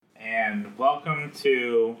welcome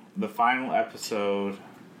to the final episode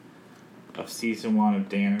of Season 1 of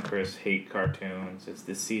Dan and Chris Hate Cartoons. It's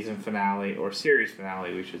the season finale, or series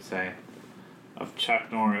finale, we should say, of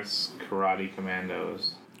Chuck Norris Karate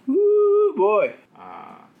Commandos. Woo, boy.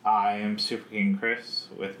 I am Super King Chris,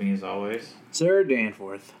 with me as always, Sir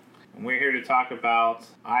Danforth. And we're here to talk about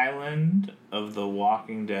Island of the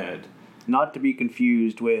Walking Dead. Not to be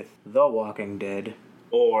confused with The Walking Dead.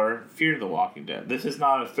 Or Fear the Walking Dead. This is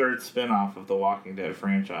not a third spin-off of the Walking Dead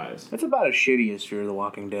franchise. That's about as shitty as Fear the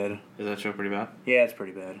Walking Dead. Is that show pretty bad? Yeah, it's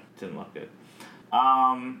pretty bad. Didn't look good.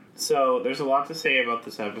 So there's a lot to say about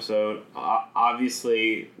this episode.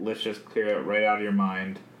 Obviously, let's just clear it right out of your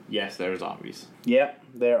mind. Yes, there are zombies. Yep,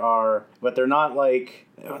 there are. But they're not like...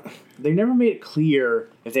 They never made it clear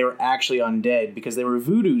if they were actually undead, because they were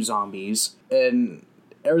voodoo zombies. And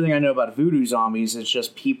everything I know about voodoo zombies is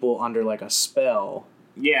just people under, like, a spell.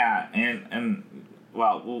 Yeah, and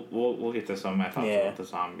well, we'll get to some of my thoughts about the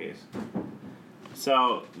zombies.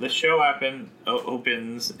 So, the show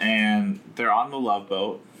opens, and they're on the Love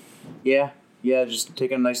Boat. Yeah, just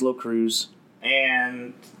taking a nice little cruise.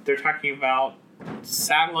 And they're talking about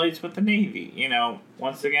satellites with the Navy. You know,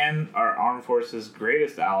 once again, our armed forces'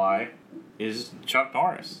 greatest ally is Chuck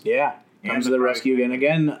Norris. Yeah, comes to the rescue again.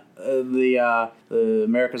 Again, the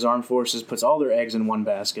America's Armed Forces puts all their eggs in one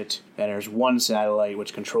basket, and there's one satellite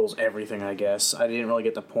which controls everything, I guess. I didn't really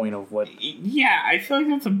get the point of what... Yeah, I feel like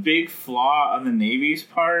that's a big flaw on the Navy's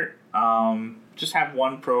part. Just have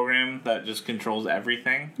one program that just controls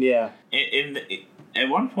everything. Yeah. At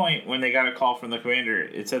one point, when they got a call from the commander,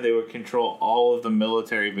 it said they would control all of the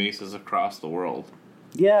military bases across the world.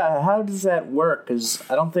 Yeah, how does that work? Because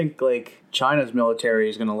I don't think, like, China's military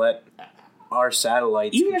is going to let our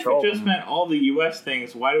satellites control Even if it just meant all the U.S.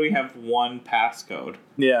 things, why do we have one passcode?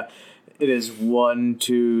 Yeah, it is 1,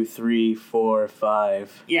 2, 3, 4,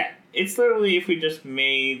 5. Yeah, it's literally if we just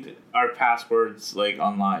made our passwords, like,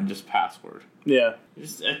 online, just password. Yeah.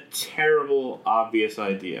 Just a terrible, obvious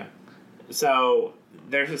idea. So,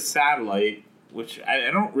 there's a satellite, which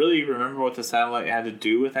I don't really remember what the satellite had to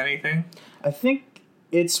do with anything. I think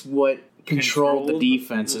it's what controlled the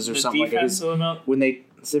defenses or something like that. When they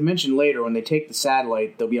mentioned later, when they take the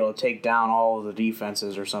satellite, they'll be able to take down all of the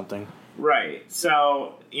defenses or something. Right.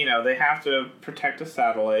 So, you know, they have to protect a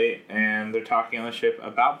satellite, and they're talking on the ship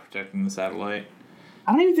about protecting the satellite.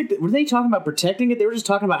 I don't even think... were they talking about protecting it? They were just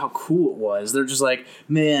talking about how cool it was. They're just like,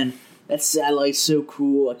 man... that satellite's so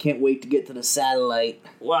cool. I can't wait to get to the satellite.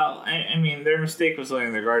 Well, I mean, their mistake was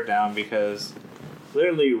letting their guard down because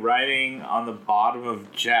literally riding on the bottom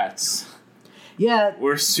of jets. Yeah.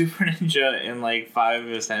 Were Super Ninja and like 5 of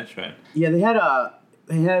his henchmen. Yeah, they had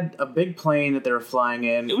a big plane that they were flying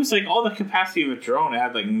in. It was like all the capacity of a drone. It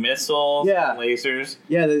had like missiles and lasers.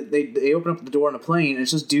 Yeah, they open up the door on a plane and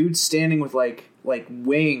it's just dudes standing with like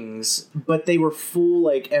wings, but they were full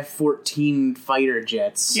like F-14 fighter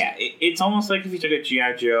jets. Yeah, it's almost like if you took a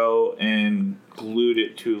G.I. Joe and glued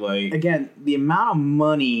it to like... Again, the amount of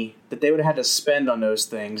money that they would have had to spend on those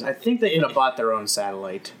things, I think they could have bought their own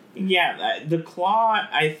satellite. Yeah, the Claw,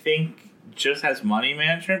 I think, just has money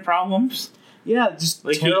management problems. Yeah, just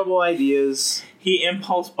like terrible ideas. He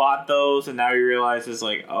impulse bought those, and now he realizes,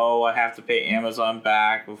 like, oh, I have to pay Amazon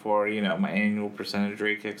back before, you know, my annual percentage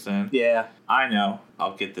rate kicks in. Yeah. I know.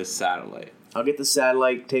 I'll get this satellite. I'll get the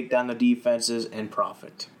satellite, take down the defenses, and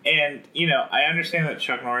profit. And, you know, I understand that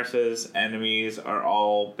Chuck Norris's enemies are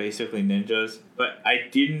all basically ninjas, but I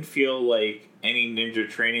didn't feel like any ninja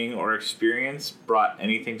training or experience brought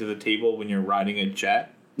anything to the table when you're riding a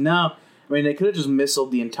jet. No. I mean, they could have just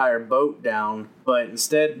missiled the entire boat down, but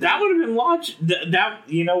instead... That would have been launched...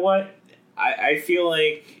 you know what? I feel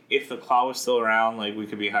like if the Claw was still around, like, we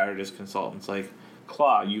could be hired as consultants. Like,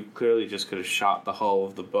 Claw, you clearly just could have shot the hull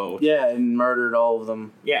of the boat. Yeah, and murdered all of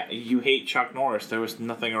them. Yeah, you hate Chuck Norris. There was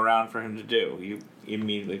nothing around for him to do. You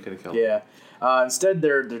immediately could have killed him. Yeah. Instead,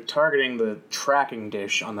 they're targeting the tracking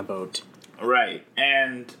dish on the boat. Right,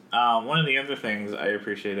 and one of the other things I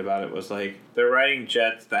appreciate about it was, like, they're riding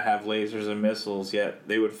jets that have lasers and missiles, yet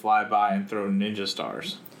they would fly by and throw ninja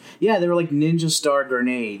stars. Yeah, they were like ninja star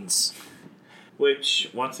grenades. Which,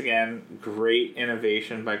 once again, great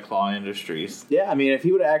innovation by Claw Industries. Yeah, I mean, if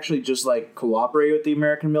he would have actually just, like, cooperated with the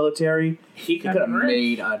American military, he could have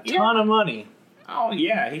made a ton of money. Oh,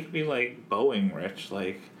 yeah, he could be, like, Boeing rich,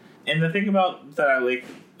 like... And the thing that I like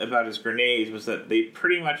about his grenades was that they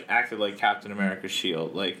pretty much acted like Captain America's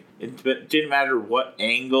shield. Like, it didn't matter what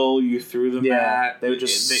angle you threw them at. They would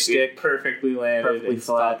just stick. It perfectly landed perfectly and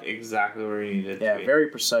flat. stuck exactly where you needed to be. Yeah, very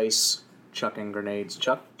precise chucking grenades.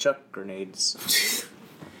 Chuck grenades.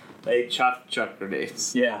 They chuck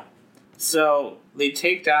grenades. Yeah. So they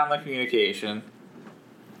take down the communication,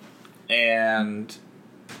 and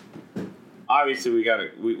obviously we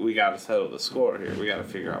gotta settle the score here. We gotta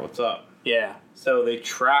figure out what's up. Yeah. So they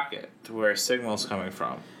track it to where signal's coming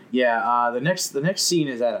from. Yeah. The next scene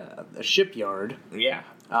is at a shipyard. Yeah.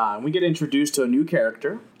 We get introduced to a new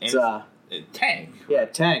character. It's Tank. Yeah,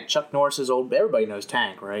 Tank. Chuck Norris's old. Everybody knows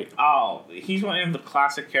Tank, right? Oh, he's one of the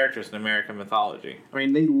classic characters in American mythology. I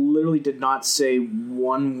mean, they literally did not say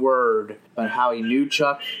one word about how he knew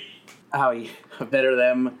Chuck, how they better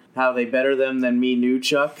them than me knew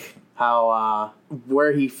Chuck, how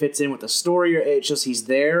where he fits in with the story. It's just he's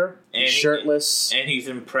there, and shirtless, and he's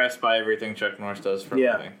impressed by everything Chuck Norris does for a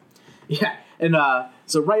living. Yeah, and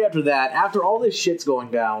so right after that, after all this shit's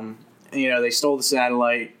going down, they stole the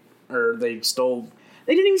satellite, or they didn't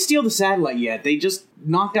even steal the satellite yet. They just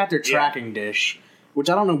knocked out their tracking dish, which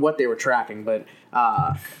I don't know what they were tracking, but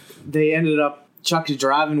they ended up, Chuck is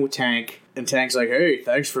driving with Tank, and Tank's like, hey,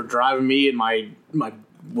 thanks for driving me and my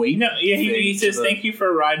weight. No, yeah, he says, thank you for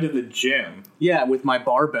a ride to the gym. Yeah, with my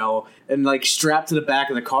barbell, and strapped to the back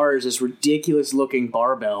of the car is this ridiculous looking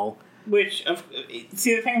barbell. Which,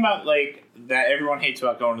 see, the thing about, that everyone hates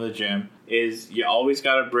about going to the gym is you always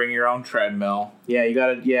got to bring your own treadmill. Yeah, you got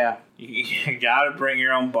to bring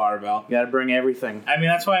your own barbell. You got to bring everything. I mean,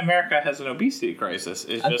 that's why America has an obesity crisis.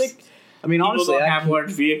 Honestly, people don't have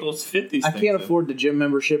large vehicles fit these things. I can't afford the gym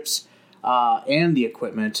memberships and the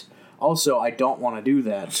equipment. Also, I don't want to do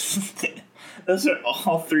that. Those are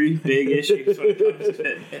all three big issues when it comes to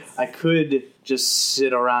fitness. I could just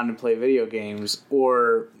sit around and play video games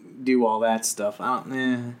or do all that stuff.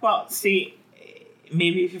 Well, see,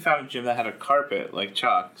 maybe if you found a gym that had a carpet like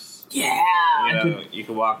Chuck's, you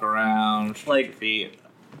could walk around, stretch your feet.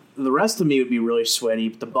 The rest of me would be really sweaty,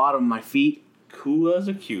 but the bottom of my feet, cool as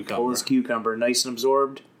a cucumber. Cool as cucumber, nice and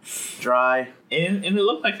absorbed, dry, and it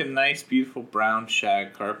looked like a nice, beautiful brown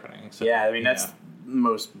shag carpeting. So, yeah, I mean that's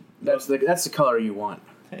the color you want.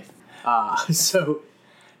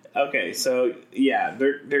 Okay, so yeah,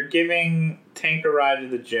 they're giving Tank a ride to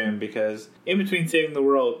the gym because in between saving the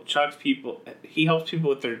world, he helps people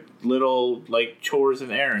with their little chores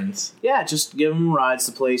and errands. Yeah, just give them rides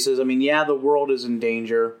to places. I mean, the world is in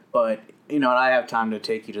danger, but I have time to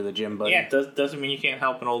take you to the gym, buddy. Yeah, it doesn't mean you can't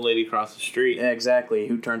help an old lady across the street. Yeah, exactly.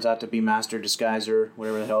 Who turns out to be Master Disguiser,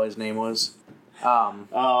 whatever the hell his name was. So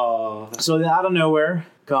out of nowhere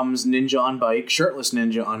comes Ninja on bike, shirtless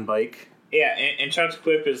Ninja on bike. Yeah, and Chuck's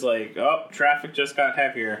quip is oh, traffic just got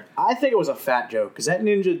heavier. I think it was a fat joke, because that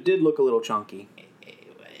ninja did look a little chunky.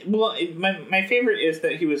 Well, my favorite is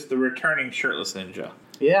that he was the returning shirtless ninja.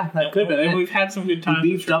 Yeah, that could have been it. We've had some good times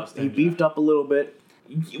with shirtless ninja. He beefed up a little bit.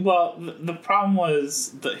 Well, the problem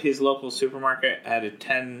was that his local supermarket had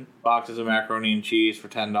 10 boxes of macaroni and cheese for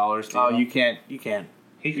 $10. Oh, you can't. He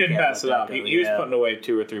couldn't pass it up. He was putting away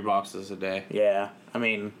 2 or 3 boxes a day. Yeah, I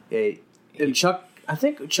mean, and Chuck. I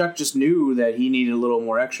think Chuck just knew that he needed a little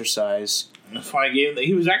more exercise. That's why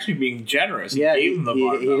he was actually being generous. Yeah, he gave him the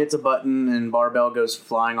barbell. He hits a button and barbell goes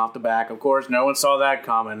flying off the back. Of course, no one saw that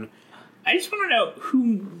coming. I just want to know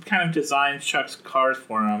who kind of designs Chuck's cars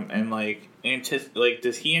for him, and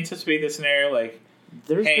does he anticipate this scenario?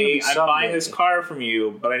 Hey, I'm buying this car from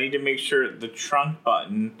you, but I need to make sure the trunk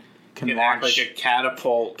button can act like a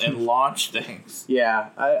catapult and launch things. Yeah,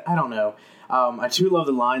 I don't know. I do love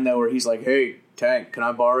the line though where he's like, "Hey, Tank, can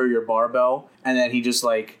I borrow your barbell?" And then he just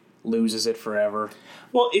loses it forever.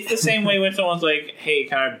 Well, it's the same way when someone's like, "Hey,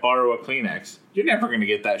 can I borrow a Kleenex?" You're never going to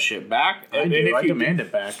get that shit back. I demand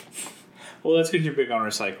it back. Well, that's because you're big on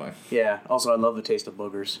recycling. Yeah. Also, I love the taste of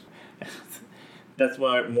boogers. That's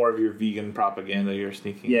why more of your vegan propaganda you're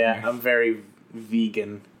sneaking. Yeah, in. I'm very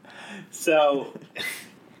vegan. So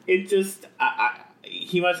it just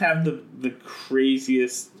he must have the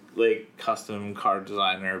craziest custom car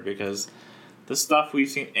designer, because the stuff we've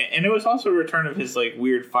seen, and it was also a return of his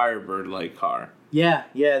weird Firebird car. Yeah,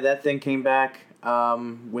 that thing came back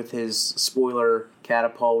with his spoiler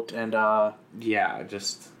catapult and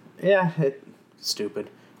stupid.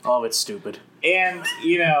 All of it's stupid. And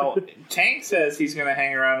Tank says he's going to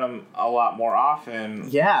hang around him a lot more often.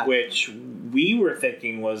 Yeah, which we were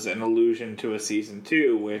thinking was an allusion to a season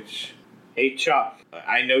 2. Which, hey Chuck,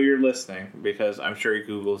 I know you're listening because I'm sure he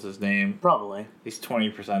Googles his name. Probably. He's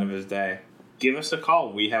 20% of his day. Give us a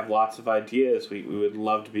call. We have lots of ideas. We would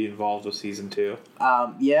love to be involved with season 2.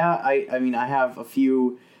 I mean, I have a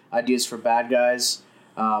few ideas for bad guys.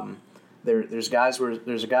 There's a guy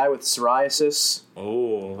with psoriasis.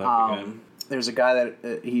 Oh, that'd be good. There's a guy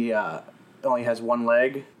that he only has one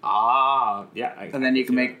leg. Yeah. And then you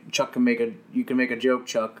can make a joke,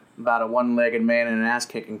 Chuck, about a one-legged man in an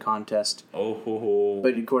ass-kicking contest. Oh.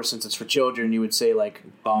 But, of course, since it's for children, you would say, like,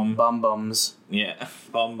 bum-bums. Yeah,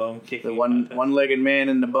 bum kicking The contest. one-legged man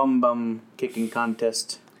in the bum kicking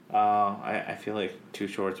contest. I feel like Too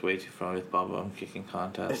Short's way too fun with bum kicking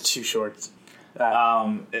contest. It's too short.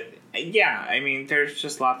 Yeah, I mean, there's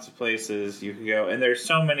just lots of places you could go, and there's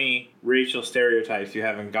so many racial stereotypes you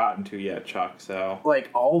haven't gotten to yet, Chuck, so... Like,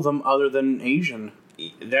 all of them other than Asian.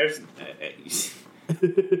 There's...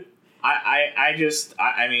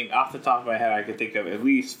 I mean, off the top of my head, I could think of at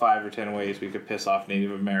least 5 or 10 ways we could piss off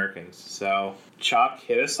Native Americans. So, Chuck,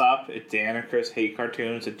 hit us up at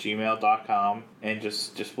danandchrishatecartoons@gmail.com, and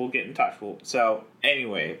just we'll get in touch. So,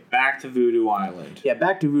 anyway, back to Voodoo Island. Yeah,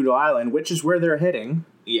 back to Voodoo Island, which is where they're heading.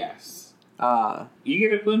 Yes. You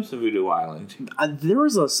get a glimpse of Voodoo Island. There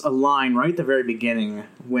was a line right at the very beginning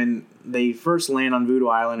when they first land on Voodoo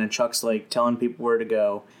Island and Chuck's, like, telling people where to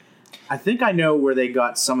go. I think I know where they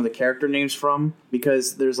got some of the character names from,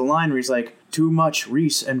 because there's a line where he's like, too much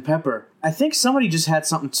Reese and pepper. I think somebody just had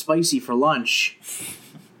something spicy for lunch.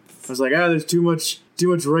 I was like, there's too much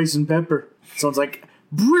rice and pepper. Someone's like,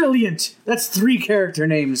 brilliant! That's 3 character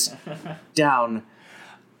names down.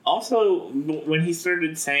 Also, when he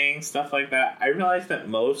started saying stuff like that, I realized that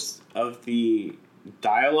most of the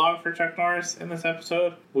dialogue for Chuck Norris in this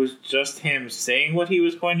episode was just him saying what he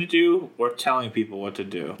was going to do or telling people what to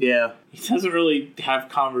do. Yeah. He doesn't really have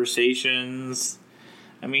conversations.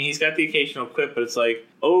 I mean, he's got the occasional quip, but it's like,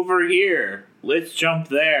 over here, let's jump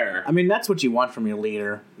there. I mean, that's what you want from your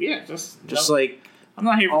leader. Yeah, like, I'm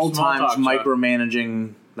not here for all small times talk, Chuck.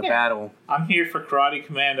 micromanaging the battle. I'm here for karate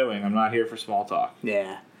commandoing. I'm not here for small talk.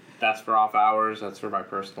 Yeah. That's for off hours. That's for my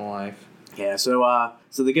personal life. Yeah, so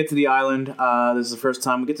they get to the island. This is the first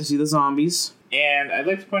time we get to see the zombies. And I'd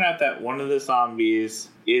like to point out that one of the zombies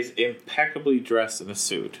is impeccably dressed in a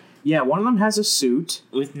suit. Yeah, one of them has a suit.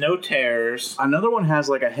 With no tears. Another one has,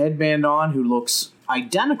 like, a headband on who looks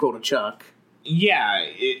identical to Chuck. Yeah,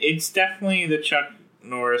 it's definitely the Chuck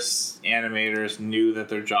Norris animators knew that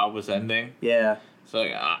their job was ending. Yeah. So,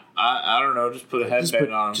 like, I don't know, just put a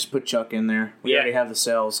headband on him. Just put Chuck in there. We already have the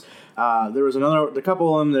cells. There was a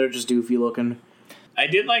couple of them that are just doofy looking. I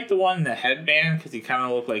did like the one in the headband because he kind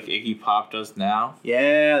of looked like Iggy Pop does now.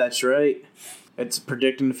 Yeah, that's right. It's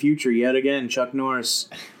predicting the future yet again, Chuck Norris.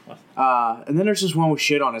 And then there's just one with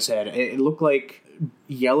shit on his head. It looked like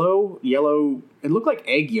yellow. It looked like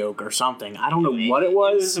egg yolk or something. I don't know what it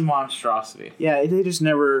was. It was a monstrosity. Yeah, they just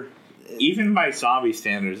never... Even by zombie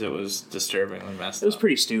standards, it was disturbingly messed up. It was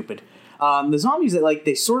pretty stupid. The zombies,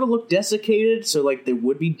 they sort of look desiccated, so, like, they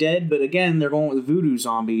would be dead, but again, they're going with voodoo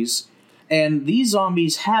zombies. And these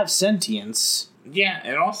zombies have sentience. Yeah,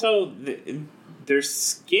 and also, their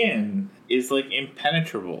skin is, like,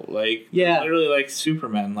 impenetrable. Like, literally like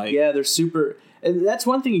Superman. Like, yeah, they're super... And that's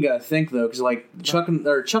one thing you gotta think, though, because, like,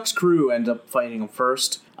 Chuck's crew ends up fighting them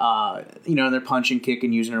first. And they're punching,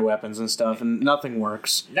 kicking, using their weapons and stuff, and nothing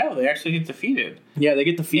works. No, they actually get defeated. Yeah, they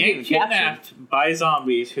get defeated and kidnapped by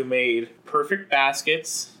zombies who made perfect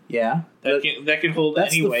baskets. Yeah. That can hold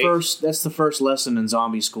any weight. That's the first lesson in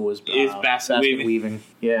zombie school is basket weaving.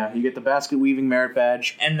 Yeah, you get the basket weaving merit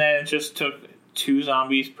badge. And then it just took 2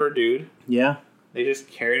 zombies per dude. Yeah. They just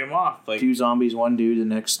carried them off. Like 2 zombies, 1 dude, the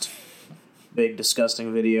next big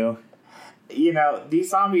disgusting video. These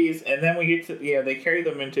zombies, and then we get to, they carry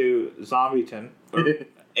them into Zombieton.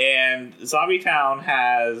 And Zombietown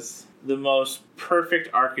has the most perfect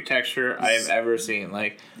architecture I've ever seen.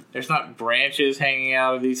 Like, there's not branches hanging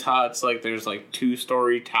out of these huts. Like, there's, like,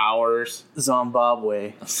 2-story towers.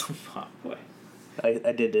 Zombabwe. Zombabwe.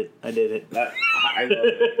 I did it. I love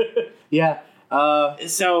it. Yeah.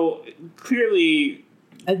 So, clearly...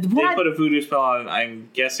 They put a voodoo spell on,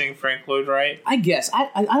 I'm guessing, Frank Lloyd Wright? I guess.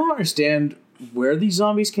 I don't understand where these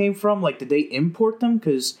zombies came from. Like, did they import them?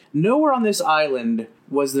 Because nowhere on this island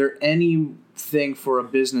was there anything for a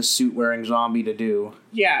business suit-wearing zombie to do.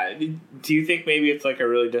 Yeah. Do you think maybe it's, like, a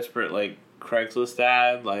really desperate, like, Craigslist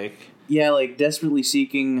ad? Like... Yeah, like, desperately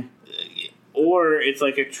seeking... Or it's,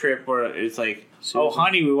 like, a trip where it's like, oh,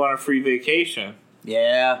 honey, we want a free vacation.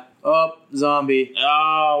 Yeah. Oh, zombie.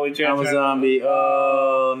 Oh, I'm a zombie.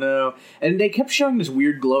 Oh, no. And they kept showing this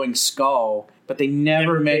weird glowing skull, but they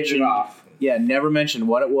never mentioned... Yeah, never mentioned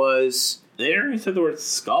what it was. They never even said the word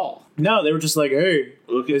skull. No, they were just like, hey,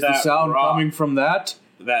 look at is the sound coming from that?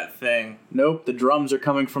 That thing. Nope, the drums are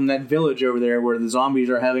coming from that village over there where the zombies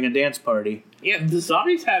are having a dance party. Yeah, the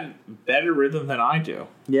zombies had better rhythm than I do.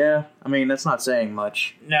 Yeah, I mean, that's not saying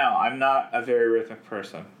much. No, I'm not a very rhythmic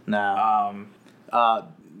person. No.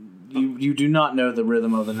 You do not know the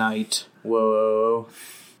rhythm of the night. Whoa.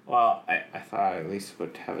 Well, I thought I at least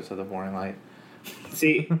would have it to the morning light.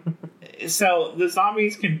 See, so the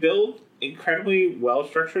zombies can build incredibly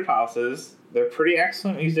well-structured houses. They're pretty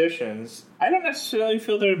excellent musicians. I don't necessarily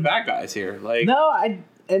feel they're bad guys here. Like, No,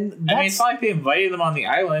 it's not like they invited them on the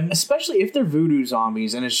island. especially if they're voodoo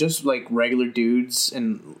zombies and it's just like regular dudes,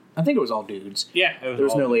 and I think it was all dudes. Yeah, There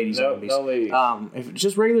was no lady zombies. No ladies. If it's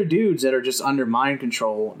just regular dudes that are just under mind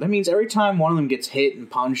control, that means every time one of them gets hit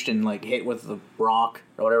and punched and like hit with the rock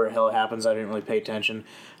or whatever the hell happens, I didn't really pay attention.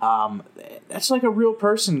 That's like a real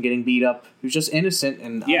person getting beat up who's just innocent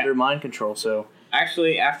and under mind control. So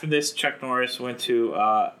actually, after this, Chuck Norris went to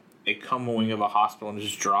a coma wing of a hospital and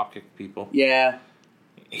just drop kicked people. yeah,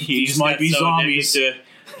 These might be zombies.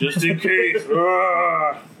 Just in case.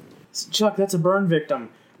 Chuck, that's a burn victim.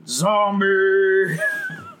 Zombie.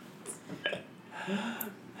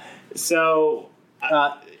 So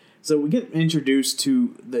So we get introduced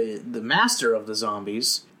to the master of the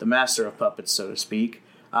zombies, the master of puppets, so to speak.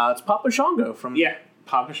 It's Papa Shango from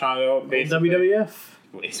Papa Shango, basically. WWF.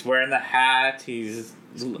 He's wearing the hat. He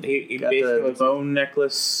Got basically the looks bone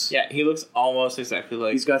necklace. Yeah, he looks almost exactly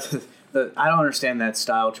like. He's got the I don't understand that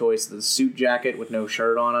style choice. The suit jacket with no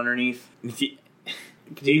shirt on underneath.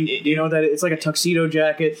 Do you know what that is? It's like a tuxedo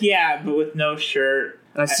jacket. Yeah, but with no shirt.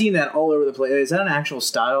 And I've seen that all over the place. Is that an actual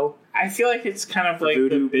style? I feel like it's kind of like the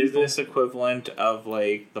voodoo business equivalent of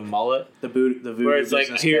like the mullet. The voodoo Where it's like,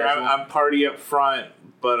 business here, casual? I'm party up front,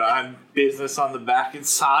 but I'm business on the back and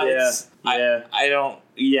sides. Yeah. I don't.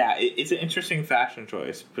 Yeah, it's an interesting fashion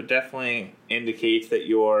choice, but definitely indicates that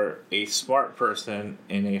you're a smart person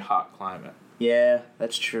in a hot climate. Yeah,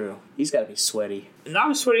 that's true. He's got to be sweaty.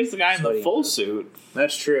 Not as sweaty as the guy in Sweaty. the full suit.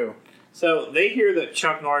 That's true. So they hear that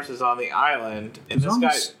Chuck Norris is on the island, and this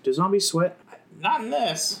guy. Do zombies sweat? Not in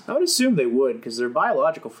this. I would assume they would, because their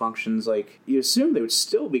biological functions, like, you assume they would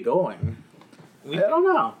still be going. I don't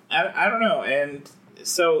know. I don't know. And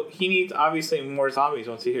so he needs, obviously, more zombies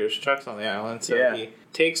once he hears Chuck's on the island. So he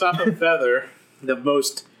takes off a feather. The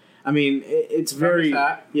most... I mean, it's very...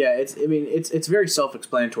 that? Yeah, it's very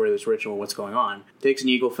self-explanatory, this ritual, what's going on. Takes an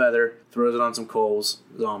eagle feather, throws it on some coals,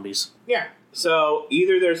 zombies. Yeah. So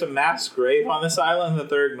either there's a mass grave on this island that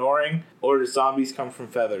they're ignoring, or the zombies come from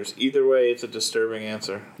feathers. Either way, it's a disturbing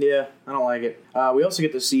answer. Yeah, I don't like it. We also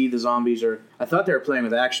get to see the zombies are... I thought they were playing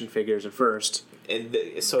with action figures at first. And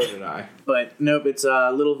so did I. But nope, it's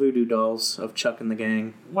little voodoo dolls of Chuck and the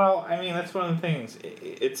gang. Well, I mean, that's one of the things.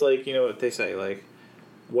 It's like, you know what they say, like,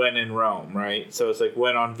 when in Rome, right? So it's like,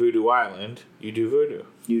 when on Voodoo Island, you do voodoo.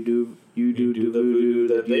 You do the voodoo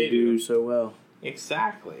that they do so well.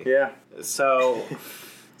 Exactly. Yeah. So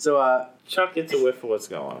So, Chuck gets a whiff of what's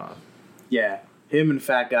going on. yeah, him and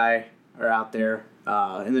Fat Guy are out there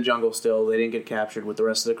in the jungle still. They didn't get captured with the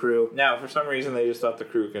rest of the crew. Now, for some reason, they just thought the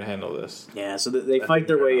crew could handle this. Yeah, so they fight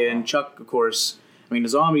their way in. Chuck, of course, I mean, the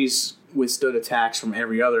zombies withstood attacks from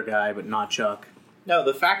every other guy, but not Chuck. No,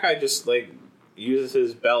 the fat guy just, like, uses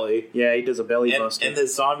his belly. Yeah, he does a belly buster. And the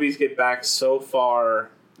zombies get knocked back so far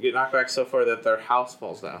that their house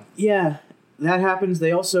falls down. Yeah, that happens.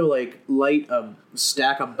 They also, like, light a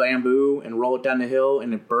stack of bamboo and roll it down the hill,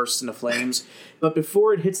 and it bursts into flames. But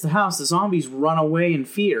before it hits the house, the zombies run away in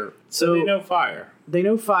fear. So they know fire. They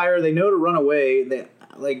know fire. They know to run away. They,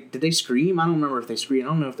 like, did they scream? I don't remember if they screamed. I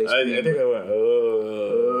don't know if they screamed. I think they went,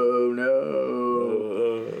 Oh,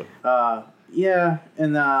 no. Yeah,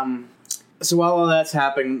 and, so while all that's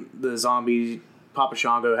happening, the zombie... Papa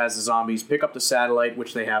Shango has the zombies pick up the satellite,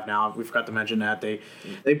 which they have now. We forgot to mention that. They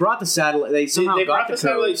brought the satellite. They somehow they got brought the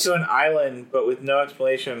satellite to an island, but with no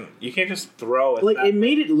explanation. You can't just throw it. Like, it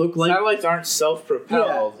made it look like... Satellites aren't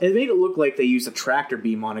self-propelled. Yeah, it made it look like they used a tractor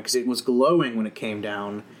beam on it, because it was glowing when it came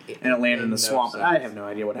down, and it landed in the swamp. sense. I have no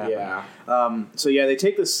idea what happened. Yeah. So yeah, they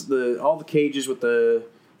take all the cages with the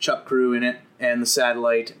Chuck crew in it, and the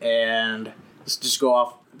satellite, and just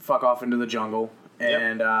fuck off into the jungle.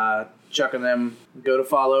 And, Chuck and them go to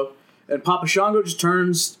follow. And Papa Shango just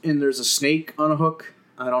turns, and there's a snake on a hook.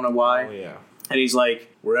 I don't know why. Oh, yeah. And he's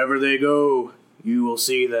like, wherever they go, you will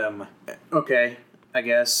see them. Okay, I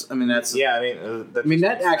guess. I mean, that's... Yeah, I mean...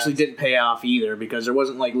 that actually didn't pay off either, because there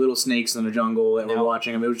wasn't, like, little snakes in the jungle that were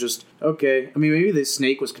watching them. It was just, okay. I mean, maybe the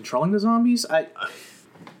snake was controlling the zombies? I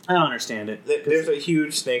don't understand it. There's a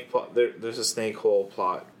huge snake plot. There's a snake hole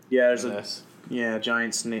plot. Yeah, there's a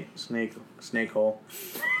giant snake hole.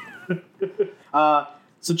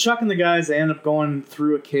 So Chuck and the guys, they end up going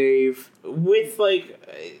through a cave with, like,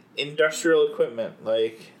 industrial equipment,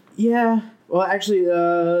 like... Yeah. Well, actually,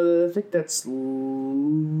 I think that's...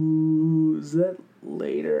 Is that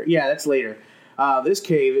later? Yeah, that's later. This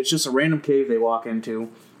cave, it's just a random cave they walk into,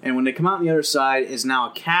 and when they come out on the other side, is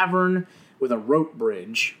now a cavern with a rope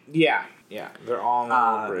bridge. Yeah. Yeah, they're all on the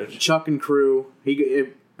road bridge. Chuck and crew.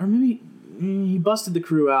 Or maybe he busted the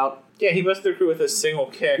crew out. Yeah, he busted the crew with a single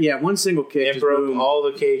kick. Yeah, one single kick. And broke all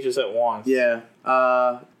the cages at once. Yeah.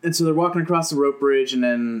 And so they're walking across the rope bridge, and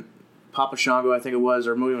then Papa Shango, I think it was,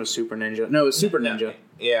 or maybe it was Super Ninja. No, it was Super Ninja.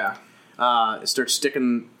 Yeah. Starts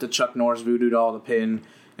sticking the Chuck Norris voodoo doll the pin,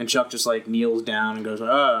 and Chuck just like kneels down and goes,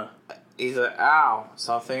 He's like, ow,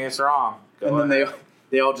 something is wrong. And then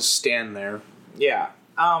they all just stand there. Yeah.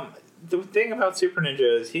 The thing about Super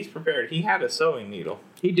Ninja is he's prepared. He had a sewing needle.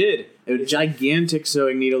 He did. It was a gigantic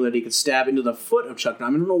sewing needle that he could stab into the foot of Chuck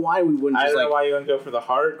Norris. I don't know why we wouldn't just I don't know why you wouldn't go for the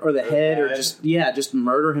heart. Or the head, or just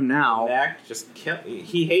murder him now. Neck, just kill.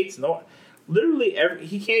 He hates Norris. Literally,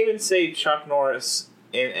 he can't even say Chuck Norris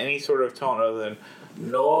in any sort of tone other than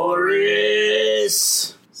Norris.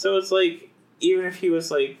 So it's like, even if he was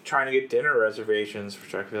like trying to get dinner reservations for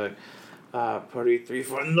Chuck, he'd be like, party 3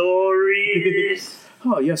 for Norris.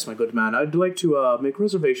 Oh, yes, my good man. I'd like to make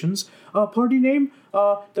reservations. Party name?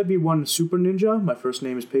 That'd be one Super Ninja. My first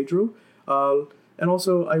name is Pedro. And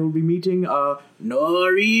also, I will be meeting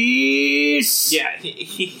Norris. Yeah,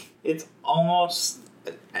 it's almost...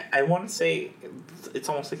 I want to say it's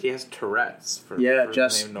almost like he has Tourette's for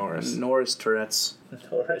just the name Norris. Norris Tourette's.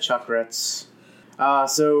 Chuckretts.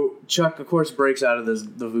 So Chuck, of course, breaks out of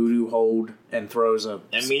the voodoo hold and throws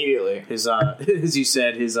immediately his as you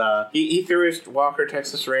said, his he threw his Walker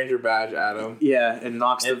Texas Ranger badge at him. Yeah, and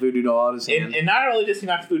knocks the voodoo doll out of his hand. And not only does he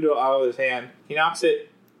knock the voodoo doll out of his hand, he knocks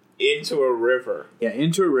it into a river. Yeah,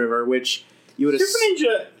 into a river, which you would Super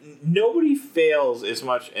Ninja, nobody fails as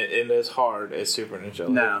much and as hard as Super Ninja.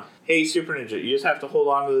 No. Like, hey, Super Ninja, you just have to hold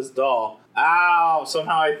on to this doll. Ow!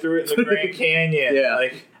 Somehow I threw it in the Grand Canyon. Yeah.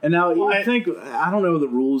 Like, and now you think, I don't know the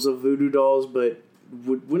rules of voodoo dolls, but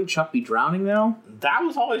wouldn't Chuck be drowning now? That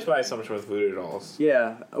was always my assumption with voodoo dolls.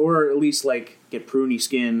 Yeah, or at least like get pruny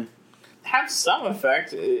skin. Have some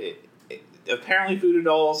effect. Apparently, voodoo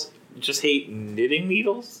dolls just hate knitting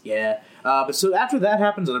needles. Yeah. But so after that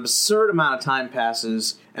happens, an absurd amount of time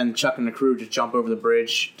passes, and Chuck and the crew just jump over the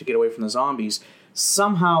bridge to get away from the zombies,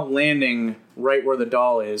 somehow landing right where the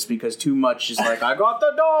doll is, because Too Much is like, I got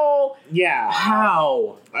the doll! Yeah.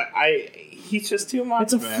 How? He's just too much,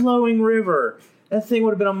 It's a flowing river. That thing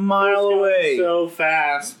would have been a mile away. So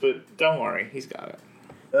fast, but don't worry, he's got it.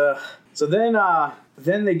 So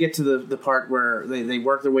then they get to the part where they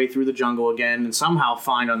work their way through the jungle again and somehow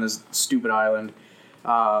find on this stupid island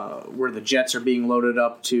where the jets are being loaded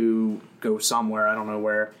up to go somewhere. I don't know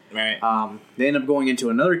where. Right. They end up going into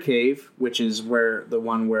another cave, which is where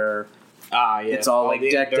it's all like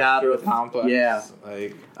decked out with complex. Yeah.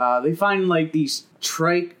 Like they find like these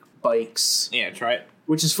trike bikes. Yeah, trike.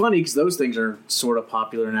 Which is funny because those things are sort of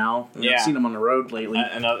popular now. I've seen them on the road lately.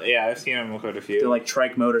 I've seen them quite a few. They're like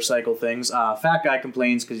trike motorcycle things. Fat guy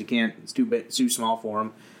complains because he can't. It's too small for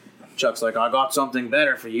him. Chuck's like, I got something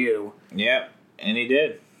better for you. Yep, and he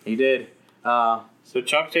did. He did. So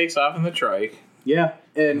Chuck takes off in the trike. Yeah,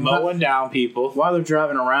 and mowing down people. While they're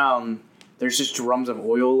driving around, there's just drums of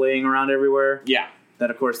oil laying around everywhere. Yeah. That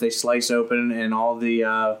of course they slice open, and all the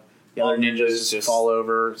other ninjas just fall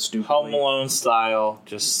over stupidly. Home Alone style,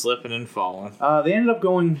 just slipping and falling. They ended up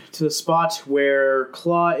going to the spot where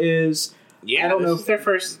Claw is. Yeah, I don't know if their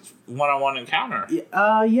first one-on-one encounter.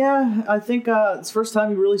 Yeah, I think it's the first time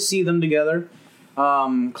you really see them together.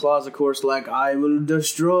 Claw's, of course, like, I will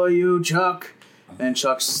destroy you, Chuck. And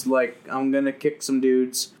Chuck's like, I'm gonna kick some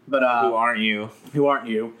dudes. But who aren't you? Who aren't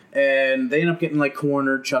you? And they end up getting, like,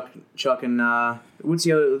 cornered. Chuck and, what's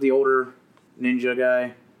the older ninja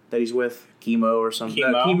guy that he's with? Chemo or something.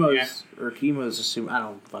 Chemo's assumed. I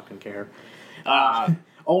don't fucking care.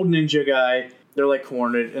 Old ninja guy. They're like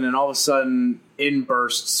cornered, and then all of a sudden, in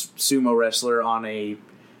bursts Sumo Wrestler on a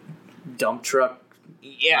dump truck.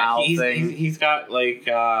 Yeah, he's got like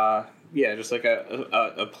just like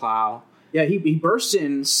a plow. Yeah, he bursts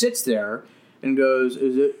in, sits there, and goes,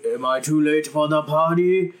 am I too late for the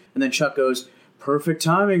party? And then Chuck goes, perfect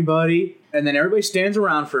timing, buddy. And then everybody stands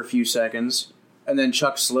around for a few seconds, and then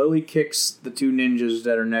Chuck slowly kicks the two ninjas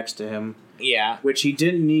that are next to him. Yeah. Which he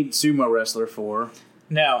didn't need Sumo Wrestler for.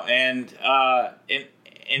 No, and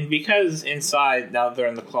because inside, now they're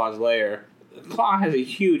in the Claw's lair, Claw has a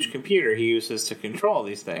huge computer he uses to control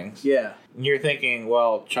these things. Yeah. And you're thinking,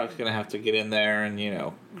 well, Chuck's going to have to get in there and,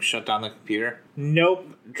 shut down the computer.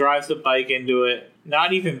 Nope. Drives the bike into it.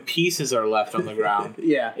 Not even pieces are left on the ground.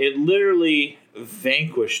 Yeah. It literally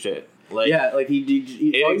vanquished it. Like, yeah, like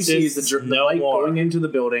he all you see is the bike going into the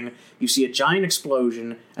building. You see a giant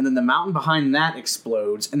explosion, and then the mountain behind that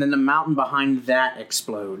explodes, and then the mountain behind that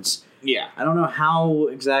explodes. Yeah. I don't know how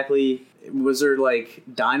exactly. Was there, like,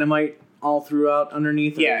 dynamite all throughout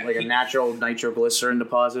underneath? Yeah, Like a natural nitroglycerin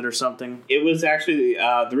deposit or something? It was actually,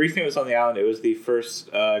 the reason it was on the island, it was the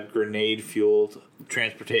first grenade-fueled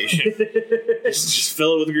transportation. just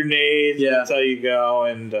fill it with grenades, Yeah. that's how you go,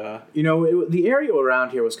 and... The area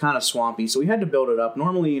around here was kind of swampy, so we had to build it up.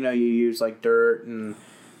 Normally, you use like dirt and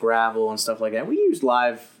gravel and stuff like that. We used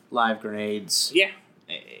live grenades. Yeah.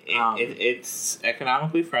 It's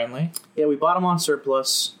economically friendly. Yeah, we bought them on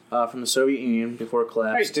surplus from the Soviet Union before it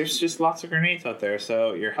collapsed. Right, there's just lots of grenades out there,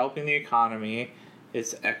 so you're helping the economy.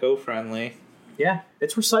 It's eco-friendly. Yeah,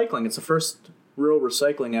 it's recycling. It's the first real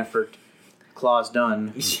recycling effort Claw's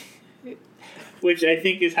done. Which I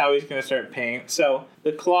think is how he's going to start paying. So,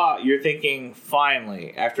 the Claw, you're thinking,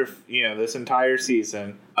 finally, after, this entire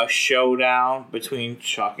season, a showdown between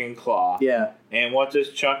Chuck and Claw. Yeah. And what does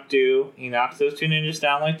Chuck do? He knocks those two ninjas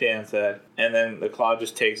down, like Dan said, and then the Claw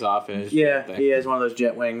just takes off in his jet thing. He has one of those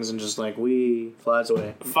jet wings and just like, flies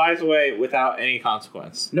away. Flies away without any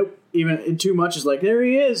consequence. Nope. Even too much is like, there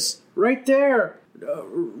he is, right there,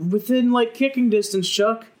 within like kicking distance,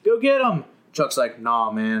 Chuck. Go get him. Chuck's like, nah,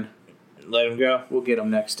 man. Let him go. We'll get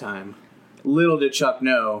him next time. Little did Chuck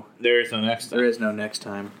know. There is no next time. There is no next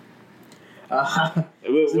time.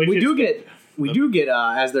 We do get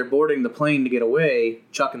as they're boarding the plane to get away,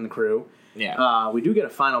 Chuck and the crew. Yeah. We do get a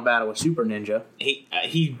final battle with Super Ninja.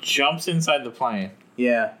 He jumps inside the plane.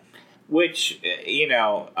 Yeah. Which,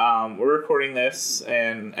 we're recording this,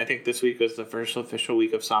 and I think this week was the first official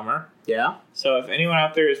week of summer. Yeah. So if anyone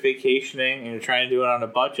out there is vacationing and you're trying to do it on a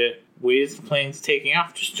budget, wait as the plane's taking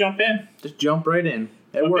off, just jump in. Just jump right in.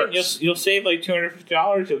 It works. You'll save like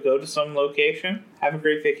 $250. You'll go to some location. Have a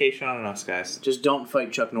great vacation on us, guys. Just don't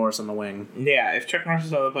fight Chuck Norris on the wing. Yeah, if Chuck Norris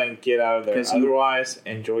is on the plane, get out of there. Otherwise,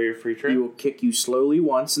 enjoy your free trip. He will kick you slowly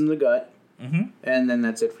once in the gut, and then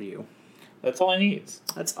that's it for you. That's all he needs.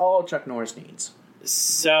 That's all Chuck Norris needs.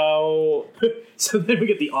 So then we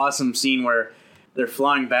get the awesome scene where they're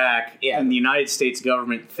flying back, and the United States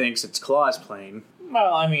government thinks it's Claw's plane.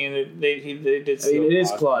 Well, I mean, they did. It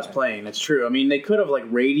is Claw's plane. It's true. I mean, they could have like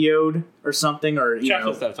radioed or something, or Chuck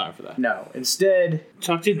doesn't have time for that. No, instead,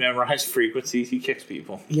 Chuck didn't memorize frequencies. He kicks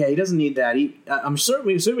people. Yeah, he doesn't need that. I'm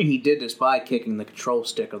certainly assuming he did this by kicking the control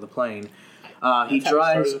stick of the plane. He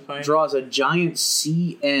draws a giant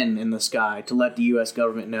CN in the sky to let the U.S.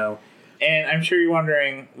 government know. And I'm sure you're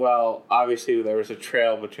wondering, well, obviously there was a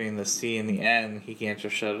trail between the C and the N. He can't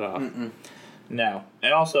just shut it off. No.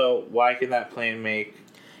 And also, why can that plane make...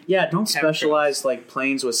 Yeah, don't specialize like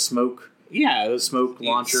planes with smoke. Yeah, the smoke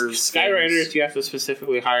launchers. Skywriters, you have to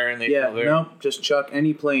specifically hire and just Chuck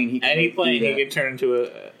any plane. He can turn into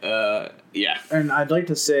a yeah. And I'd like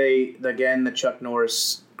to say again that Chuck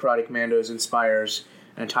Norris Karate Commandos inspires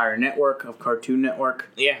an entire network of Cartoon Network.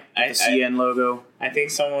 Yeah, the CN logo. I think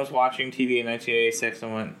someone was watching TV in 1986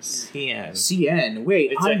 and went CN. CN.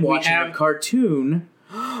 Wait, I'm watching a cartoon.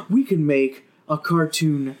 We can make a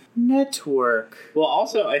Cartoon Network. Well,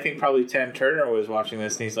 also, I think probably Ted Turner was watching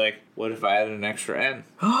this, and he's like, what if I added an extra N?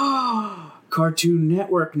 Cartoon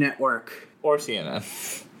Network. Or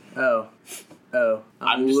CNN. Oh.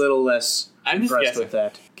 I'm a little less impressed with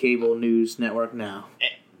that. Cable News Network now.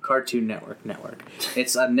 Cartoon Network.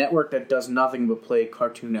 It's a network that does nothing but play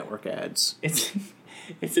Cartoon Network ads.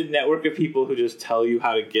 It's a network of people who just tell you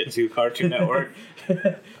how to get to Cartoon Network.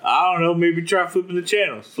 I don't know, maybe try flipping the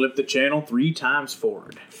channels. Flip the channel 3 times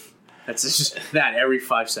forward. That's just that every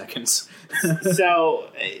 5 seconds. So,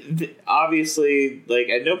 obviously, like,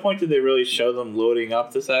 at no point did they really show them loading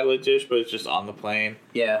up the satellite dish, but it's just on the plane.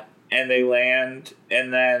 Yeah. And they land,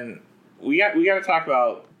 and then we got to talk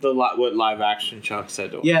about what live action Chuck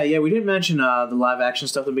said to him. Yeah, we didn't mention the live action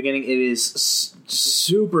stuff at the beginning. It is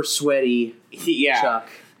super sweaty Chuck.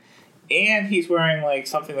 And he's wearing, like,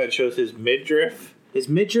 something that shows his midriff. His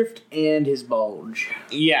midriff and his bulge.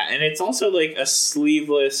 Yeah, and it's also, like, a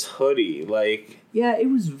sleeveless hoodie, like... Yeah, it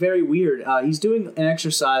was very weird. He's doing an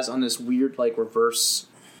exercise on this weird, like, reverse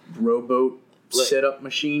rowboat sit-up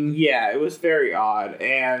machine. Yeah, it was very odd,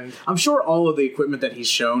 and... I'm sure all of the equipment that he's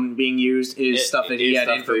shown being used is stuff that he had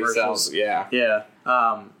in commercials. Yeah.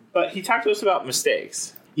 But he talked to us about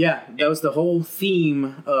mistakes. Yeah, that was the whole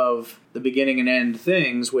theme of the beginning and end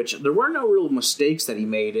things, which there were no real mistakes that he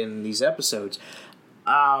made in these episodes.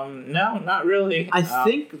 No, not really. I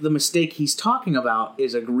think the mistake he's talking about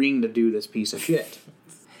is agreeing to do this piece of shit.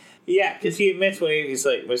 Yeah, because he admits when he's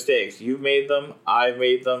like, mistakes. You've made them, I've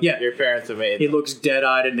made them, your parents have made them. He looks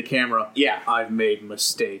dead-eyed in the camera. Yeah. I've made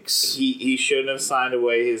mistakes. He shouldn't have signed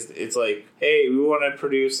away his... It's like, hey, we want to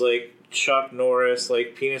produce, like, Chuck Norris,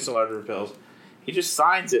 like, penis enlargement pills. He just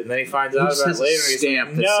signs it, and then he finds out about it later. He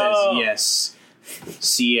stamp that says yes.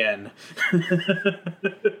 CN.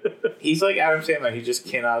 He's like Adam Sandler. He just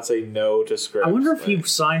cannot say no to scripts. I wonder if he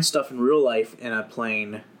signs stuff in real life in a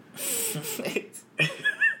plane.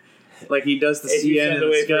 Like he does the CN in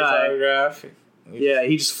the sky. Autograph, Yeah,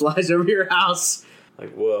 he just flies over your house.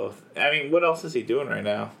 Like, whoa. I mean, what else is he doing right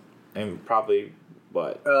now? And probably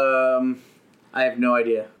what? I have no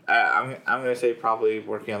idea. I'm gonna say probably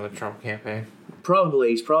working on the Trump campaign. Probably.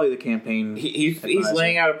 He's probably the campaign. He's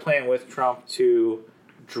laying out a plan with Trump to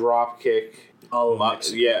drop kick all of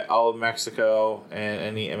Mexico. Yeah, all of Mexico and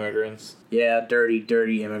any immigrants. Yeah,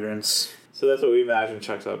 dirty immigrants. So that's what we imagine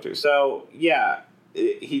Chuck's up to. So yeah,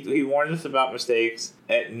 he warns us about mistakes.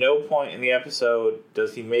 At no point in the episode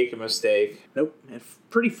does he make a mistake. Nope.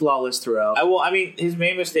 Pretty flawless throughout. I mean, his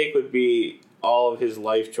main mistake would be all of his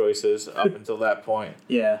life choices up until that point.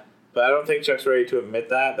 Yeah. But I don't think Chuck's ready to admit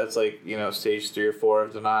that. That's like, stage 3 or 4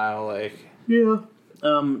 of denial. Like, yeah.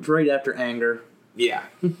 Right after anger. Yeah.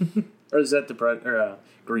 Or is that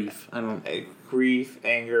grief? I don't. Grief,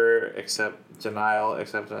 anger, denial,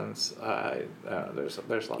 acceptance.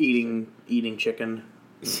 There's lots. Eating chicken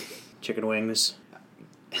wings.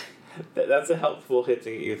 That's a helpful hit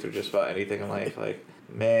to get you through just about anything in life. Like,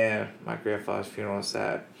 man, my grandfather's funeral is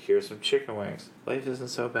sad. Here's some chicken wings. Life isn't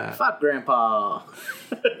so bad. Fuck Grandpa.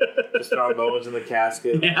 Just throwing bones in the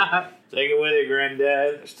casket. Yeah. Take it with you,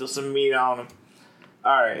 Granddad. There's still some meat on them.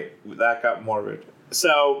 All right, that got morbid.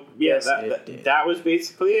 So, yeah, yes, that was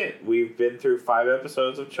basically it. We've been through 5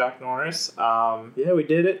 episodes of Chuck Norris. Yeah, we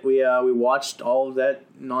did it. We watched all of that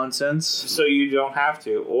nonsense. So you don't have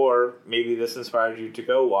to. Or maybe this inspired you to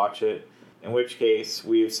go watch it, in which case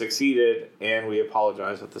we've succeeded and we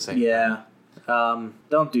apologize at the same time. Yeah.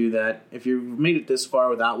 Don't do that. If you've made it this far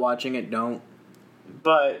without watching it, don't.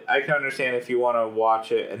 But I can understand if you want to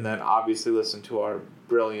watch it and then obviously listen to our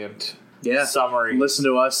brilliant summary. Listen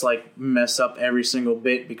to us mess up every single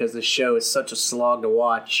bit because the show is such a slog to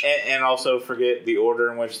watch. And also forget the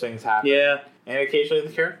order in which things happen. Yeah. And occasionally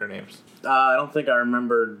the character names. I don't think I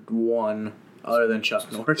remembered one other than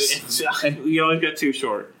Chuck Norris. And you always got too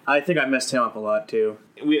short. I think I messed him up a lot too.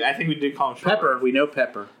 I think we did call him short. Pepper. We know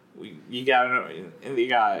Pepper. You got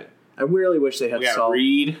it. I really wish they had salt.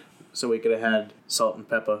 Reed. So we could have had salt and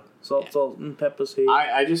pepper. Salt and pepper seed.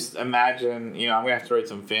 I just imagine, I'm going to have to write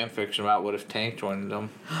some fan fiction about what if Tank joined them.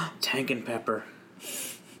 Tank and Pepper.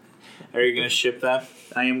 Are you going to ship them?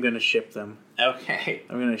 I am going to ship them. Okay.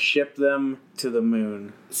 I'm going to ship them to the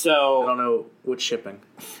moon. So... I don't know what's shipping.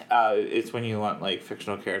 It's when you want,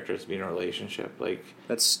 fictional characters to be in a relationship.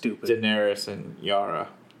 That's stupid. Daenerys and Yara.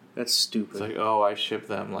 That's stupid. It's I ship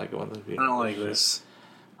them I want them to be in a I don't like relationship. this.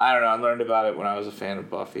 I don't know. I learned about it when I was a fan of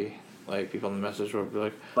Buffy. People in the message board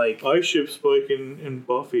would be like, I ship Spike and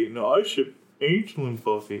Buffy. No, I ship Angel and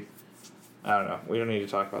Buffy. I don't know. We don't need to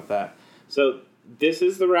talk about that. So, this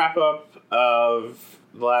is the wrap-up of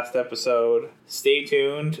the last episode. Stay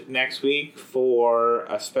tuned next week for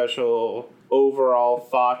a special overall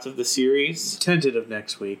thoughts of the series. Tentative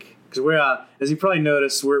next week. Because we're, as you probably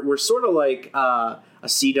noticed, we're sort of like a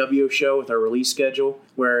CW show with our release schedule,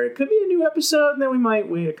 where it could be a new episode, and then we might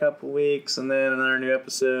wait a couple weeks, and then another new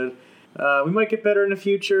episode. We might get better in the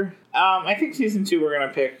future. I think season 2 we're going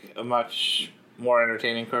to pick a much more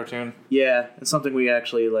entertaining cartoon. Yeah, and something we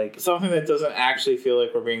actually like. Something that doesn't actually feel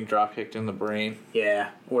like we're being drop-kicked in the brain. Yeah,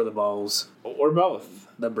 or the balls. Or both.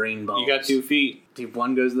 The brain balls. You got 2 feet. If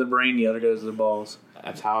one goes to the brain, the other goes to the balls.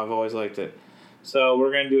 That's how I've always liked it. So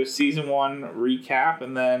we're going to do a season 1 recap,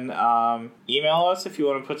 and then email us if you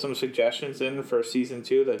want to put some suggestions in for season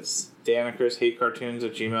 2. That's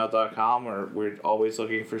danachrishatecartoons@gmail.com, or we're always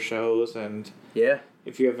looking for shows. And yeah,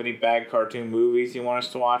 if you have any bad cartoon movies you want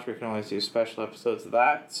us to watch, we can always do special episodes of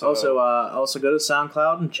that. So also go to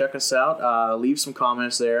SoundCloud and check us out. Leave some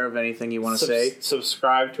comments there of anything you want to say.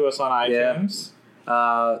 Subscribe to us on iTunes.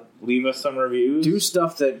 Yeah. Leave us some reviews. Do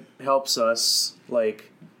stuff that helps us, like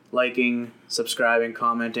liking, subscribing,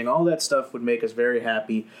 commenting. All that stuff would make us very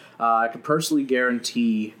happy. I can personally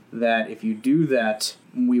guarantee that if you do that,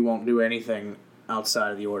 we won't do anything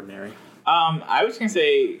outside of the ordinary. I was going to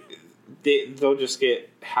say they'll just get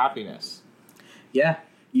happiness. Yeah,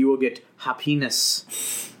 you will get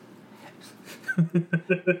happiness.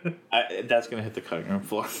 That's going to hit the cutting room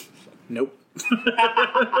floor. Nope.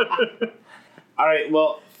 All right,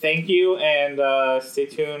 well, thank you, and stay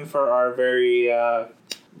tuned for our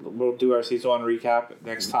we'll do our season 1 recap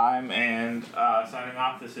next time, and signing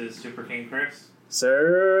off, this is Super King Chris. Sir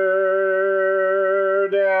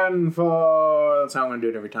Danforth. That's how I'm going to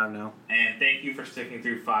do it every time now. And thank you for sticking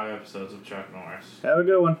through 5 episodes of Chuck Norris. Have a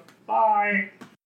good one. Bye.